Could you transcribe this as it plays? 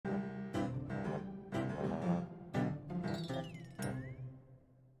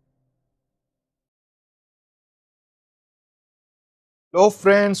Hello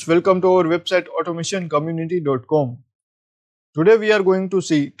friends, welcome to our website automationcommunity.com. Today we are going to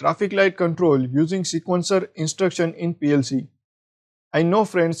see traffic light control using sequencer instruction in PLC. I know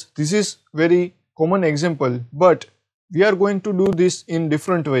friends, this is very common example, but we are going to do this in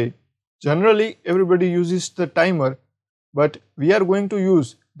different way. Generally everybody uses the timer, but we are going to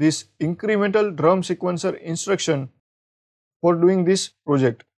use this incremental drum sequencer instruction for doing this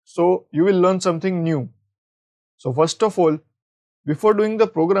project. So you will learn something new. So first of all, before doing the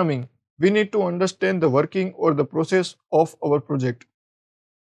programming, we need to understand the working or the process of our project.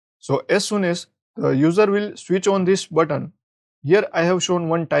 So as soon as the user will switch on this button, here I have shown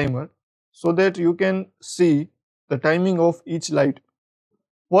one timer so that you can see the timing of each light.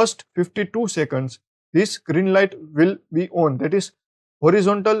 First 52 seconds, this green light will be on, that is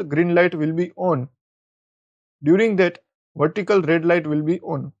horizontal green light will be on. During that, vertical red light will be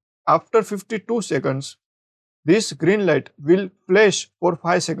on. After 52 seconds, this green light will flash for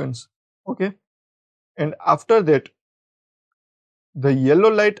 5 seconds, okay, and after that the yellow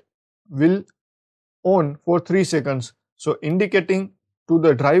light will on for 3 seconds, so indicating to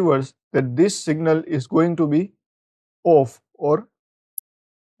the drivers that this signal is going to be off or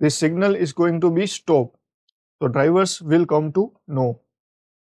this signal is going to be stop, so drivers will come to know.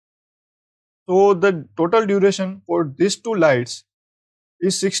 So the total duration for these two lights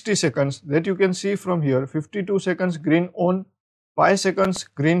is 60 seconds, that you can see from here. 52 seconds green on, 5 seconds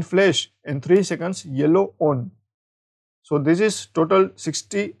green flash and 3 seconds yellow on. So this is total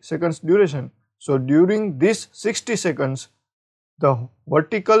 60 seconds duration. So during this 60 seconds, the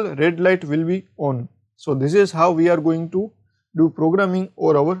vertical red light will be on. So this is how we are going to do programming,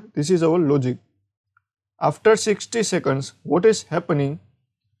 or this is our logic. After 60 seconds, what is happening?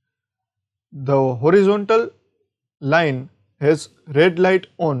 The horizontal line has red light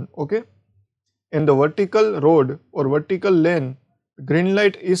on, okay, and the vertical rod or vertical lane green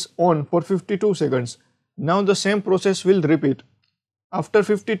light is on for 52 seconds. Now the same process will repeat. After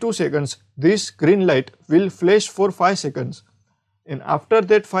 52 seconds, this green light will flash for 5 seconds, and after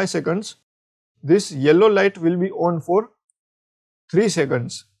that 5 seconds, this yellow light will be on for 3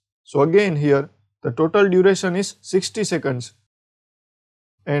 seconds. So again here the total duration is 60 seconds,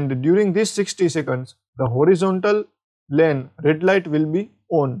 and during this 60 seconds the horizontal lane red light will be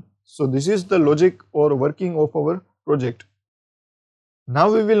on. So this is the logic or working of our project. Now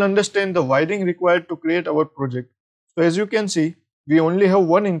we will understand the wiring required to create our project. So as you can see, we only have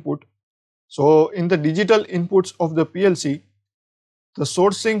one input. So in the digital inputs of the PLC, the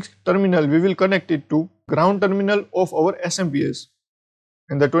sourcing terminal we will connect it to ground terminal of our SMPS,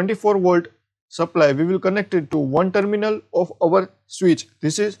 and the 24 volt supply we will connect it to one terminal of our switch.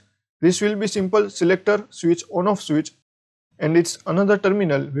 This will be simple selector switch on off switch, and its another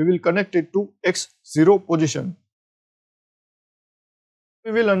terminal we will connect it to X0 position.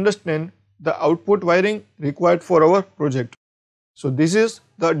 We will understand the output wiring required for our project. So this is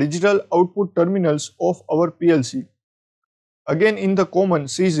the digital output terminals of our PLC. Again in the common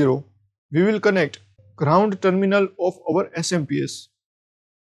C0 we will connect ground terminal of our SMPS.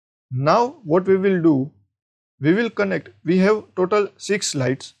 Now what we will do, we will connect, we have total 6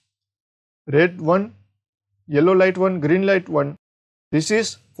 lights, red 1, yellow light 1, green light 1, this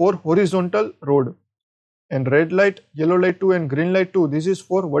is for horizontal rod, and red light, yellow light 2 and green light 2, this is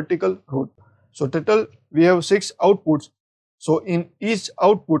for vertical rod. So total we have 6 outputs. So in each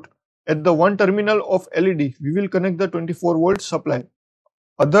output at the one terminal of LED we will connect the 24 volt supply.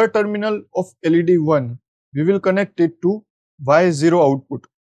 Other terminal of LED 1 we will connect it to Y0 output.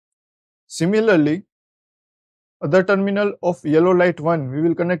 Similarly, other terminal of yellow light 1 we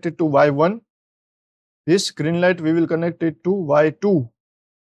will connect it to Y1. This green light we will connect it to Y2.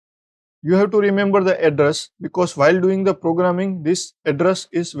 You have to remember the address, because while doing the programming this address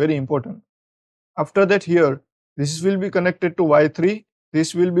is very important. After that here this will be connected to Y3,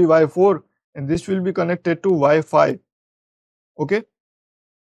 this will be Y4 and this will be connected to Y5. Okay.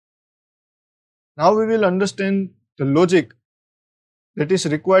 Now we will understand the logic that is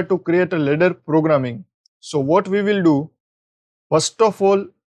required to create a ladder programming. So what we will do, first of all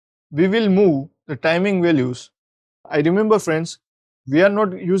we will move the timing values. I remember friends, we are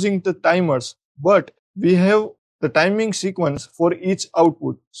not using the timers, but we have the timing sequence for each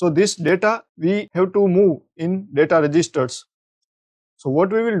output. So this data we have to move in data registers. So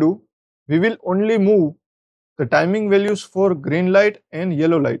what we will do, we will only move the timing values for green light and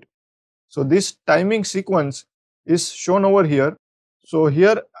yellow light. So this timing sequence is shown over here. So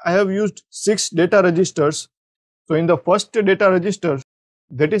here I have used 6 data registers. So in the first data register,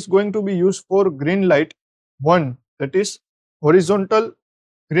 that is going to be used for green light 1, that is horizontal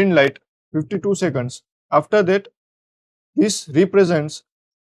green light 52 seconds. After that This represents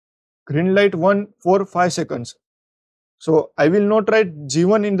green light 1 for 5 seconds. So I will not write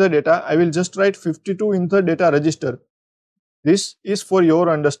G1 in the data, I will just write 52 in the data register. This is for your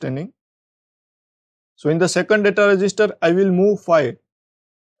understanding. So in the second data register, I will move 5.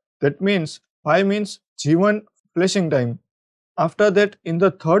 That means 5 means G1 flashing time. After that, in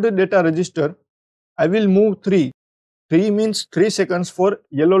the third data register, I will move 3. 3 means 3 seconds for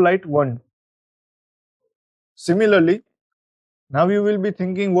yellow light 1. Similarly, now you will be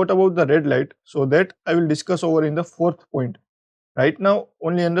thinking what about the red light, so that I will discuss over in the fourth point. Right now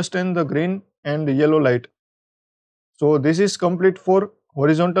only understand the green and yellow light. So this is complete for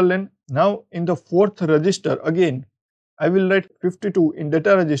horizontal lane. Now in the fourth register again I will write 52 in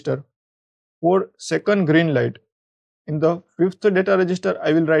data register for second green light. In the fifth data register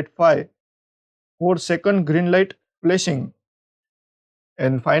I will write 5 for second green light flashing.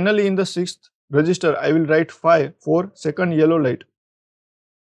 And finally in the sixth register I will write 5 for second yellow light.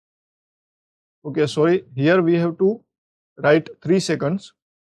 Okay, sorry, here we have to write 3 seconds.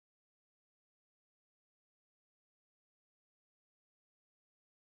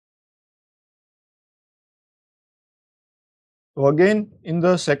 So again in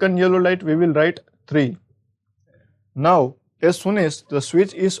the second yellow light we will write 3. Now as soon as the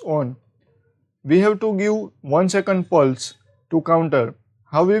switch is on, we have to give 1 second pulse to counter.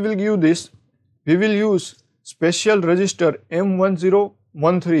 How we will give this? We will use special register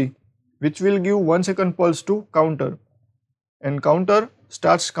M1013 which will give 1 second pulse to counter, and counter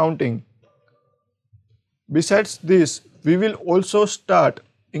starts counting. Besides this, we will also start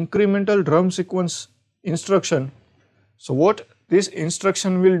incremental drum sequence instruction. So what this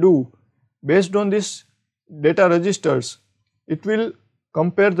instruction will do, based on this data registers, it will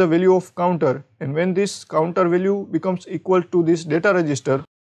compare the value of counter, and when this counter value becomes equal to this data register,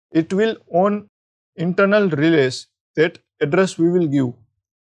 it will on internal relays, that address we will give.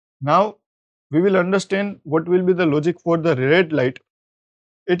 Now we will understand what will be the logic for the red light.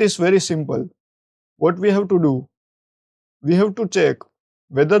 It is very simple. What we have to do, we have to check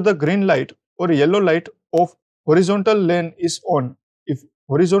whether the green light or yellow light of horizontal lane is on. If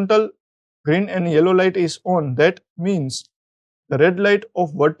horizontal green and yellow light is on, that means the red light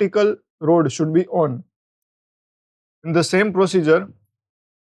of vertical road should be on. In the same procedure,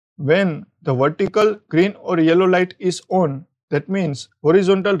 when the vertical green or yellow light is on, that means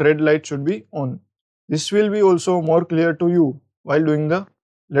horizontal red light should be on. This will be also more clear to you while doing the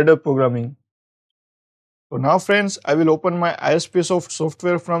ladder programming. So now friends, I will open my ISPsoft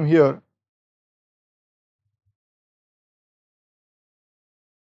software from here.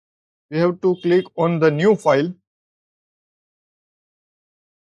 We have to click on the new file.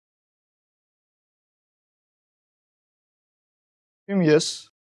 Yes.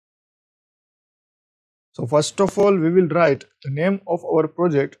 So first of all, we will write the name of our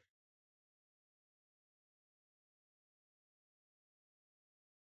project.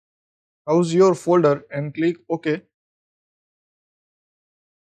 Choose your folder and click OK.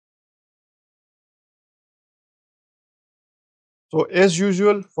 So as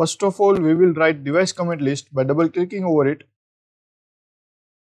usual, first of all, we will write device command list by double clicking over it.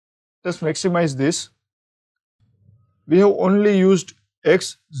 Just maximize this. We have only used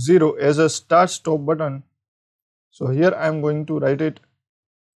X0 as a start stop button. So here I am going to write it.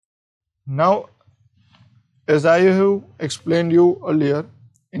 Now, as I have explained you earlier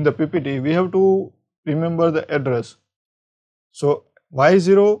in the PPT, we have to remember the address. So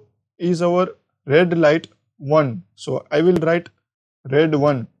Y0 is our red light 1. So I will write red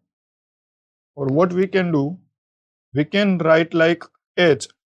 1. Or what we can do, we can write like H.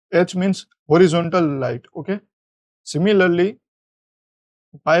 H means horizontal light. Okay. Similarly,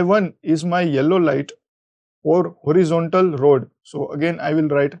 Y1 is my yellow light for horizontal road. So again I will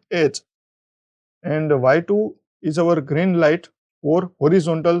write H, and Y2 is our green light for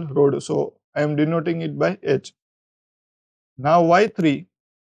horizontal road. So I am denoting it by H. Now Y3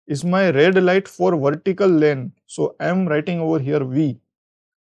 is my red light for vertical lane. So I am writing over here V.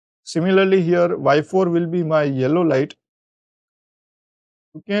 Similarly here Y4 will be my yellow light.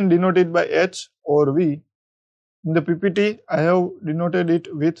 You can denote it by H or V. In the PPT I have denoted it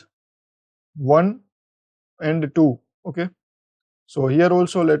with 1 and 2. Okay. So here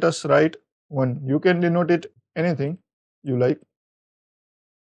also let us write 1. You can denote it anything you like.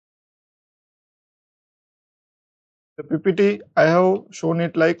 The PPT I have shown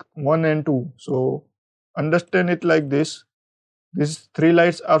it like 1 and 2. So understand it like this. These 3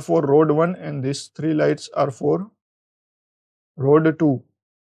 lights are for road 1 and these 3 lights are for road 2.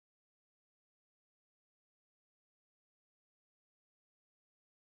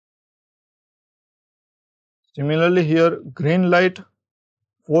 Similarly here, green light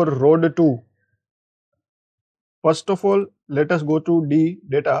for road 2. First of all, let us go to D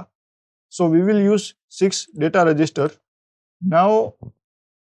data. So we will use 6 data register. Now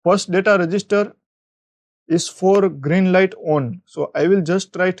first data register is for green light on. So I will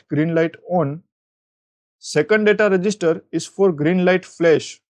just write green light on. Second data register is for green light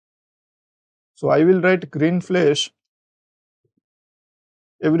flash. So I will write green flash.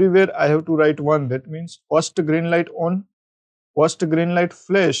 Everywhere I have to write 1. That means first green light on, first green light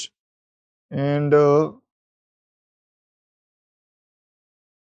flash, and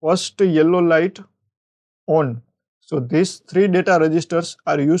first yellow light on. So these 3 data registers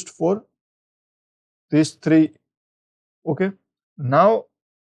are used for these 3. Okay. Now,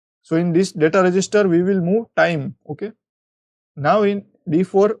 so in this data register we will move time. Okay. Now in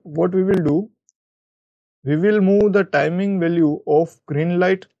D4 what we will do, we will move the timing value of green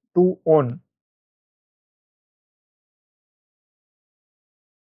light to on.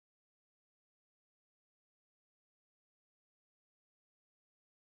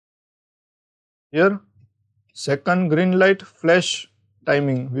 Here second green light flash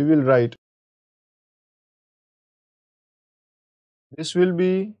timing we will write. This will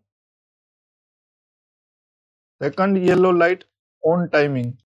be second yellow light on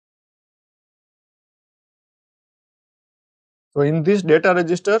timing. So in this data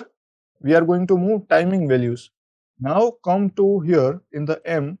register we are going to move timing values. Now come to here in the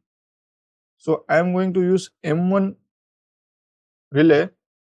M. So I am going to use M1 relay.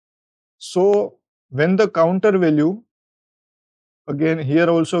 So when the counter value, again here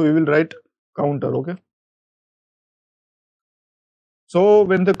also we will write counter. Okay. So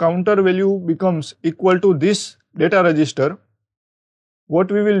when the counter value becomes equal to this data register,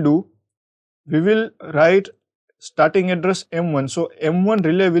 what we will do, we will write starting address M1. So M1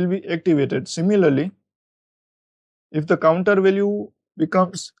 relay will be activated. Similarly, if the counter value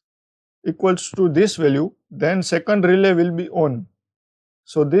becomes equals to this value, then second relay will be on.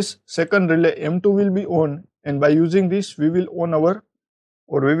 So this second relay M2 will be on, and by using this we will on our,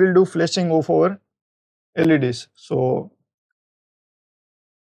 or we will do flashing of our LEDs. So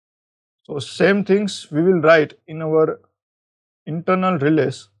same things we will write in our internal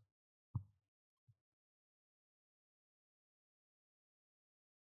relays.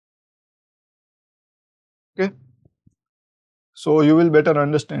 Okay. So you will better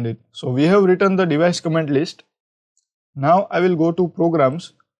understand it. So we have written the device command list. Now I will go to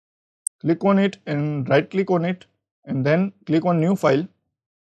programs, click on it and right click on it, and then click on new file.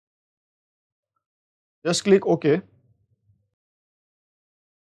 Just click OK.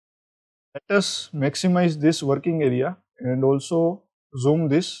 Let us maximize this working area and also zoom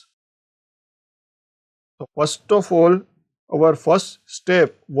this. So first of all, our first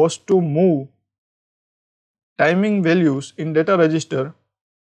step was to move timing values in data register.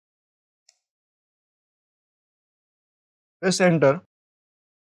 Press enter.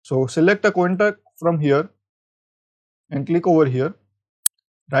 So select a contact from here and click over here.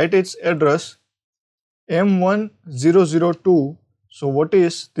 Write its address M1002. So what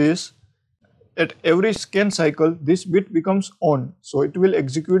is this? At every scan cycle this bit becomes on, so it will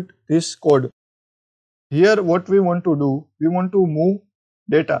execute this code. Here what we want to do, we want to move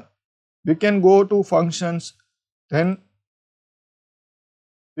data. We can go to functions, then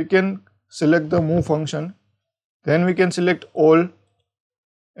we can select the move function, then we can select all,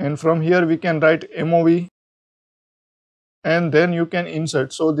 and from here we can write MOV, and then you can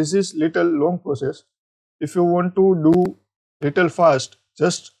insert. So this is little long process. If you want to do little fast,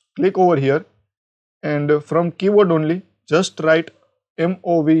 just click over here and from keyboard only just write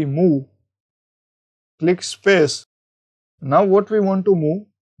MOV move, click space. Now what we want to move?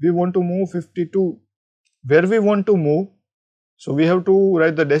 We want to move 52. Where we want to move? So we have to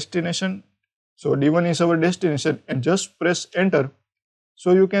write the destination. So D1 is our destination and just press enter.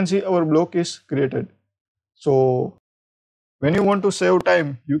 So you can see our block is created. So when you want to save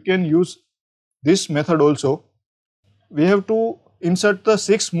time, you can use this method also. We have to insert the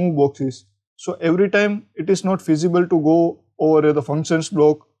 6 move boxes. So every time it is not feasible to go over the functions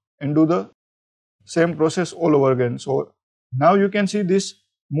block and do the same process all over again. So now you can see this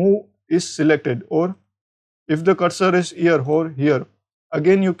move is selected, or if the cursor is here or here,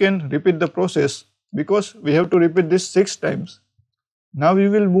 again you can repeat the process because we have to repeat this 6 times. Now we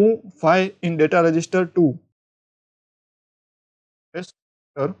will move 5 in data register 2. Press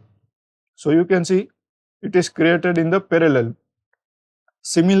enter. So you can see it is created in the parallel.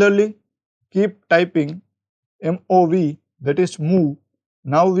 Similarly, keep typing MOV, that is move.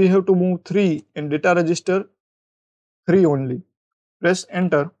 Now we have to move 3 in data register 3 only. Press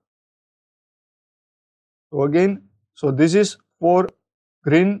enter. So again, so this is for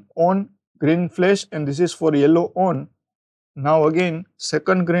green on, green flash, and this is for yellow on. Now again,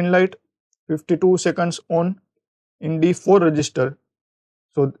 second green light, 52 seconds on in D4 register.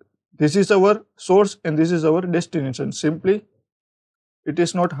 So this is our source and this is our destination. Simply, it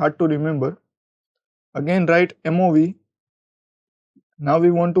is not hard to remember. Again, write MOV. Now we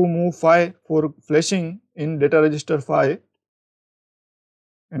want to move 5 for flashing in data register 5,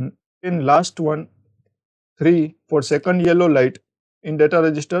 and in last one 3 for second yellow light in data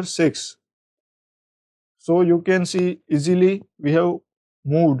register 6. So you can see easily we have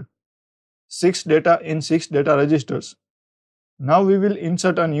moved 6 data in 6 data registers. Now we will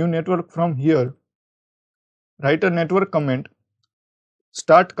insert a new network from here. Write a network comment,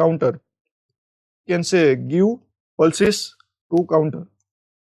 start counter. You can say give pulses to counter.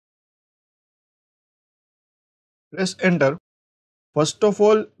 Press enter. First of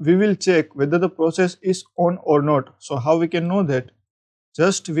all, we will check whether the process is on or not. So how we can know that?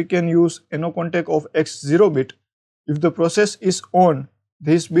 Just we can use NO contact of X0 bit. If the process is on,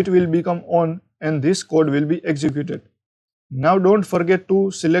 this bit will become on and this code will be executed. Now don't forget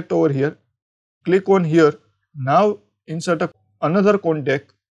to select over here, click on here. Now insert another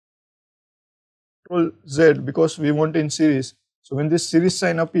contact, Ctrl Z, because we want in series. So when this series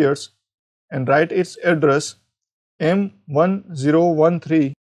sign appears, and write its address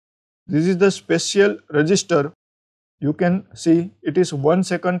M1013. This is the special register. You can see it is 1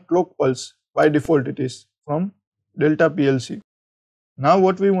 second clock pulse. By default it is from Delta PLC. Now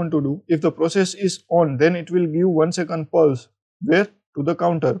what we want to do, if the process is on, then it will give 1 second pulse. Where? To the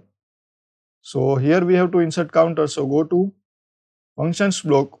counter. So here we have to insert counter. So go to functions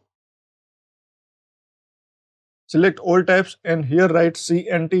block, select all types and here write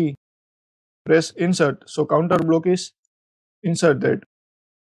CNT. Press insert. So counter block is inserted.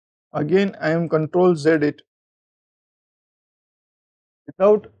 Again I am Ctrl Z it.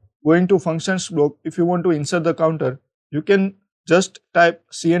 Without going to functions block, if you want to insert the counter, you can just type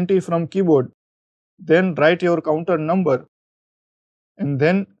CNT from keyboard, then write your counter number and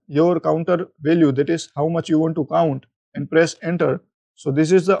then your counter value, that is how much you want to count, and press enter. So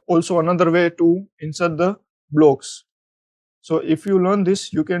this is also another way to insert the blocks. So if you learn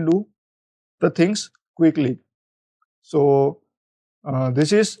this, you can do the things quickly. So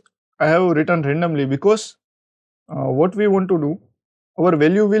this is I have written randomly because what we want to do, our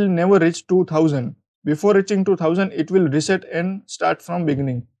value will never reach 2000. Before reaching 2000, it will reset and start from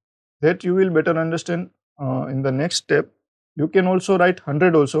beginning. That you will better understand in the next step. You can also write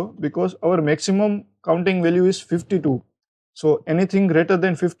 100 also, because our maximum counting value is 52. So anything greater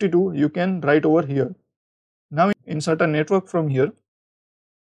than 52 you can write over here. Now insert a network from here.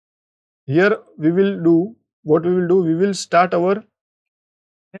 Here we will do what we will do. We will start our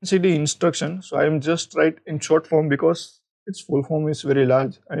INCD instruction. So I am just write in short form because its full form is very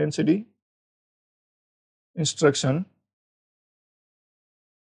large. INCD instruction.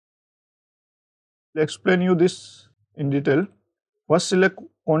 I'll explain you this in detail. First select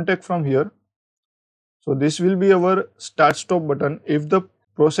contact from here. So this will be our start stop button. If the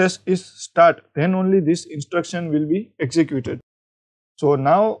process is start, then only this instruction will be executed. So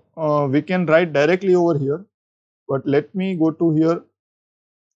now we can write directly over here, but let me go to here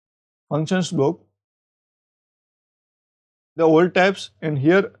functions block, the old types, and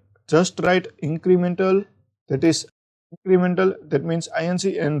here just write incremental, that is incremental, that means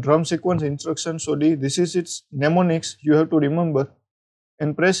INC, and drum sequence instruction. So this is its mnemonics, you have to remember,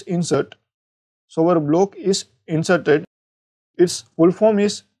 and press insert. So our block is inserted. Its full form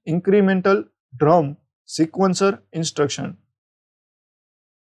is incremental drum sequencer instruction.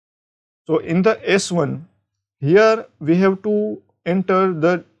 So in the S1, here we have to enter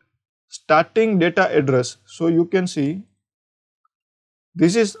the starting data address. So you can see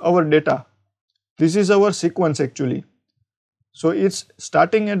this is our data, this is our sequence actually. So its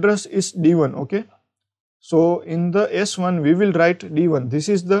starting address is D1, okay. So in the S1 we will write D1, this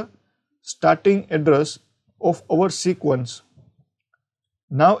is the starting address of our sequence.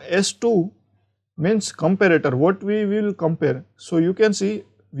 Now S2 means comparator, what we will compare. So you can see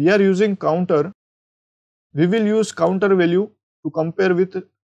we are using counter, we will use counter value to compare with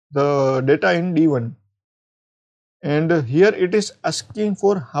the data in D1, and here it is asking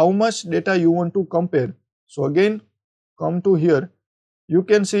for how much data you want to compare. So again come to here, you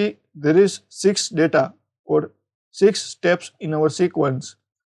can see there is 6 data or 6 steps in our sequence.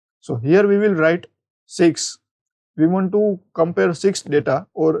 So here we will write 6, we want to compare 6 data,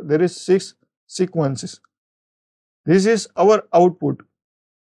 or there is 6 sequences. This is our output.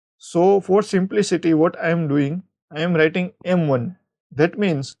 So for simplicity what I am doing, I am writing M1, that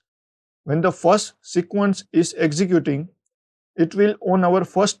means When the first sequence is executing, it will on our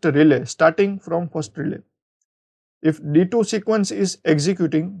first relay, starting from first relay. If D2 sequence is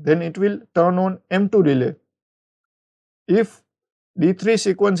executing, then it will turn on M2 relay. If D3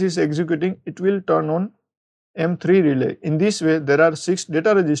 sequence is executing, it will turn on M3 relay. In this way, there are 6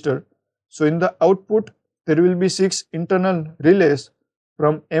 data registers. So in the output, there will be 6 internal relays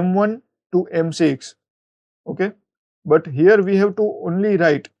from M1 to M6. Okay, but here we have to only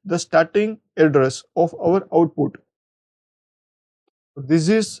write the starting address of our output. So this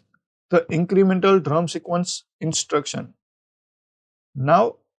is the incremental drum sequence instruction.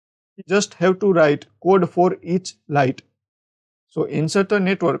 Now we just have to write code for each light. So insert a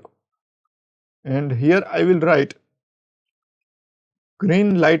network, and here I will write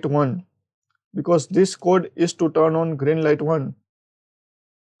green light 1 because this code is to turn on green light 1.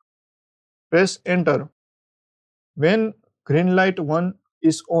 Press enter. When green light 1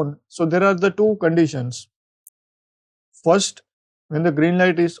 is on, so there are the two conditions. First, when the green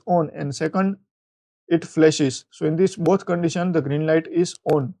light is on, and second, it flashes. So in this both condition, the green light is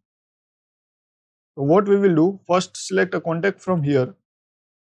on. So what we will do, first select a contact from here.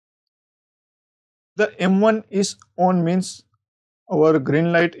 The M1 is on means our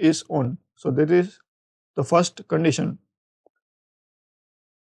green light is on. So that is the first condition.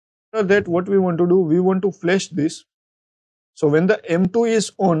 After that, what we want to do, we want to flash this. So when the M2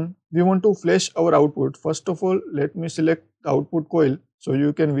 is on, we want to flash our output. First of all, let me select the output coil so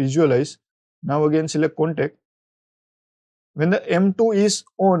you can visualize. Now again select contact. When the M2 is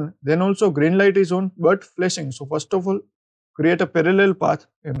on, then also green light is on but flashing. So first of all, create a parallel path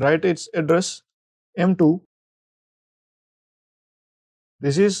and write its address M2.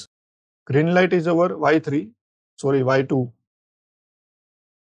 This is green light is our Y3, sorry Y2.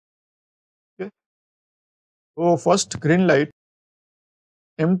 Okay. So first green light,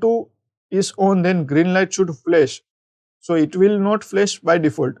 M2 is on, then green light should flash. So it will not flash by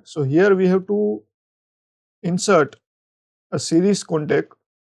default. So here we have to insert a series contact.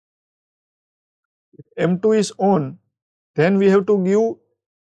 If M2 is on, then we have to give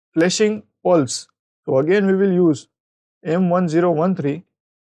flashing pulse. So again we will use M1013.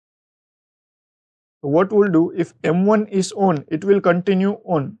 So what we'll do, if M1 is on, it will continue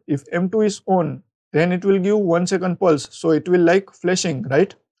on. If M2 is on, then it will give 1 second pulse. So it will like flashing,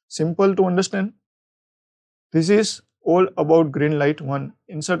 right? Simple to understand. This is all about green light 1.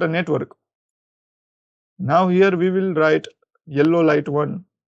 Insert a network. Now here we will write yellow light 1.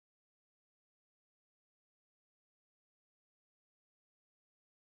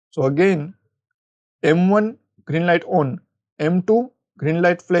 So again, M1 green light on, M2 green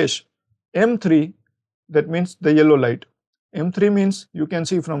light flash, M3 that means the yellow light. M3 means you can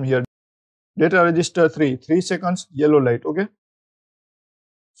see from here, data register 3 seconds yellow light. Okay.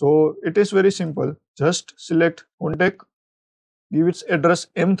 So it is very simple. Just select contact, give its address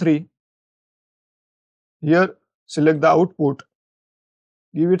M3. Here select the output,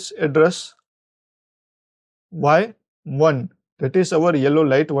 give its address Y1. That is our yellow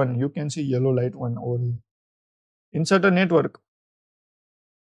light 1. You can see yellow light 1 over here. Insert a network.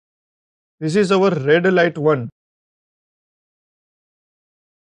 This is our red light 1.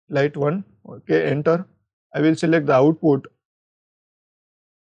 Light 1. Okay, enter. I will select the output,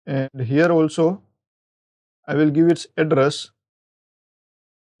 and here also I will give its address.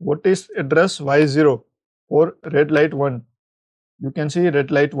 What is address? Y0 for red light 1. You can see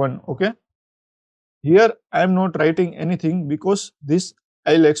red light 1. Okay. Here I am not writing anything because this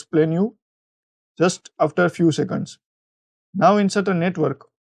I will explain you just after a few seconds. Now insert a network.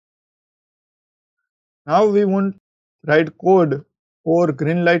 Now we want write code for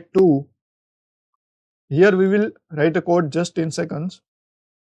green light 2. Here we will write a code just in seconds.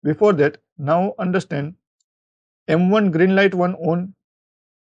 Before that, now understand M1 green light 1 on,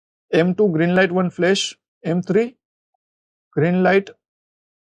 M2 green light 1 flash, M3 green light,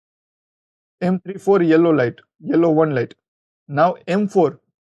 M3 for yellow light, yellow 1 light. Now M4,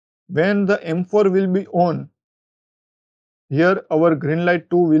 when the M4 will be on, here our green light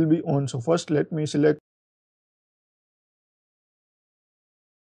 2 will be on. So first let me select,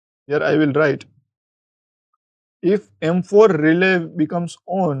 here I will write, if M4 relay becomes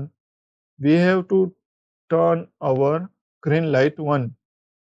on, we have to turn our green light 1.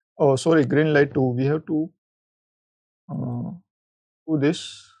 Oh sorry, green light 2. We have to do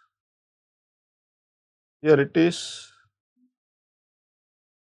this. Here it is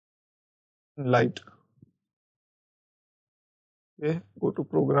light. Okay, go to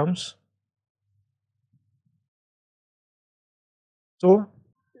programs. So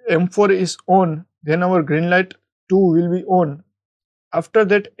M4 is on, then our green light 2 will be on. After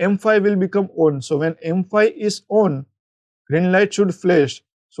that M5 will become on. So when M5 is on, green light should flash.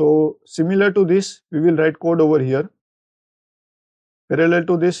 So similar to this, we will write code over here. Parallel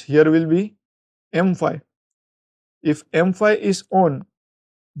to this, here will be M5. If M5 is on,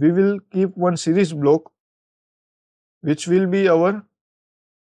 we will keep one series block which will be our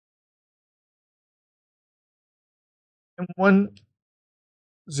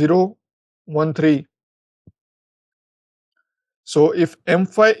M1013. So if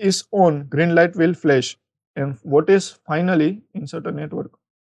M5 is on, green light will flash. And what is finally insert a network?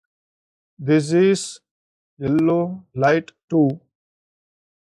 This is yellow light 2.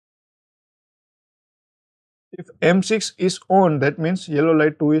 If M6 is on, that means yellow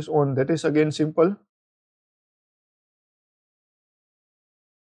light 2 is on. That is again simple.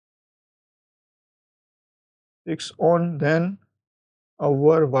 Six on, then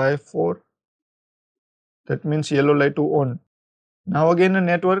our Y4. That means yellow light 2 on. Now again a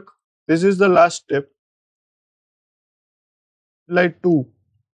network. This is the last step. Light 2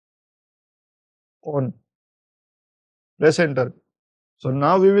 on. Press enter. So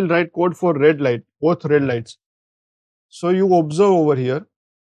now we will write code for red light, both red lights. So you observe over here,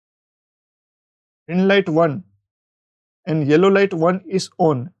 green light 1 and yellow light 1 is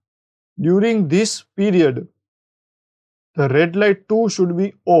on. During this period, the red light 2 should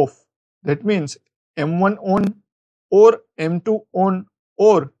be off. That means M1 on or M2 on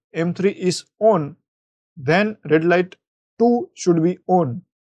or M3 is on, then red light 2 should be on.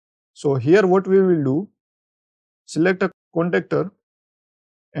 So here what we will do, select a contactor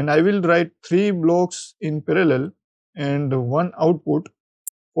and I will write 3 blocks in parallel and one output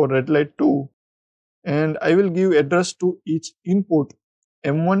for red light 2, and I will give address to each input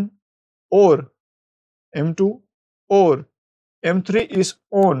M1 or M2 or M3 is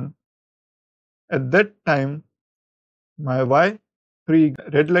on. At that time my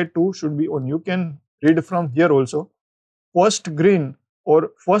Y3 red light 2 should be on. You can read from here also. First green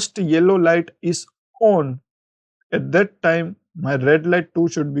or first yellow light is on. At that time my red light 2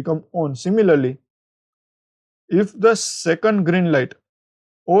 should become on. Similarly, if the second green light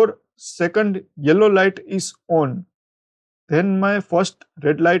or second yellow light is on, then my first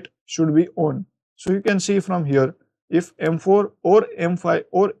red light should be on. So you can see from here, if M4 or M5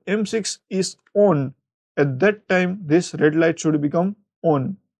 or M6 is on, at that time this red light should become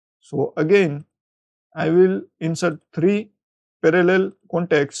on. So again I will insert 3 parallel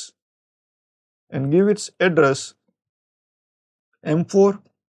contacts and give its address M4,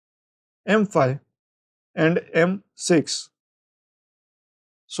 M5 and M6.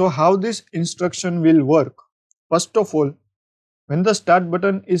 So how this instruction will work? First of all, when the start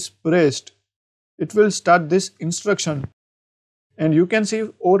button is pressed, it will start this instruction, and you can see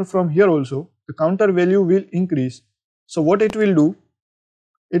over from here also the counter value will increase. So what it will do?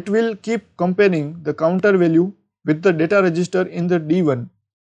 It will keep comparing the counter value with the data register in the D1.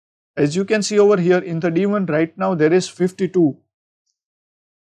 As you can see over here in the D1 right now there is 52.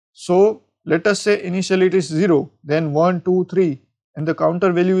 So let us say initially it is 0, then 1, 2, 3 and the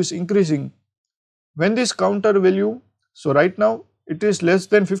counter value is increasing. When this counter value, so right now it is less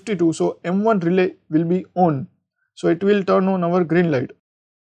than 52, so M1 relay will be on. So it will turn on our green light.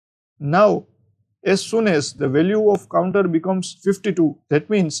 Now as soon as the value of counter becomes 52, that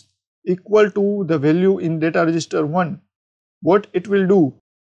means equal to the value in data register 1, what it will do?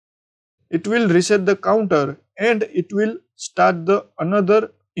 It will reset the counter and it will start the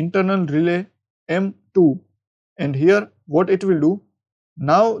another internal relay M2, and here what it will do?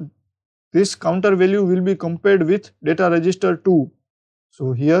 Now this counter value will be compared with data register 2.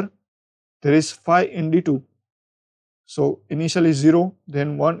 So here there is 5 in D2. So initially 0,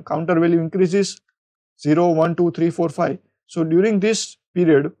 then 1 counter value increases 0, 1, 2, 3, 4, 5. So during this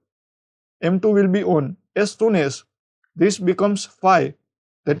period M2 will be on. As soon as this becomes 5,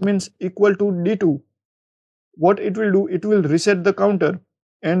 that means equal to D2, what it will do? It will reset the counter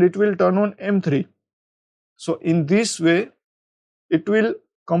and it will turn on M3. So in this way it will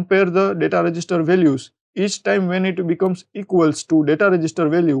compare the data register values. Each time when it becomes equals to data register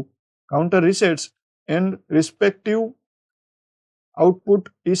value, counter resets and respective output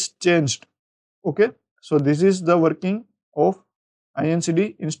is changed. Okay, so this is the working of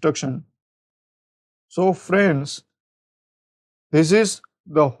INCD instruction. So friends, this is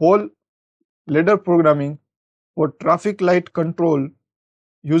the whole ladder programming for traffic light control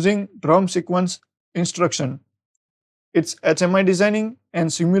using drum sequence instruction. Its HMI designing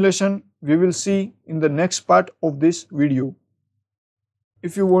and simulation we will see in the next part of this video.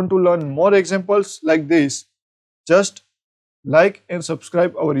 If you want to learn more examples like this, just like and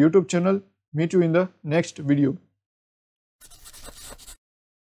subscribe our YouTube channel. Meet you in the next video.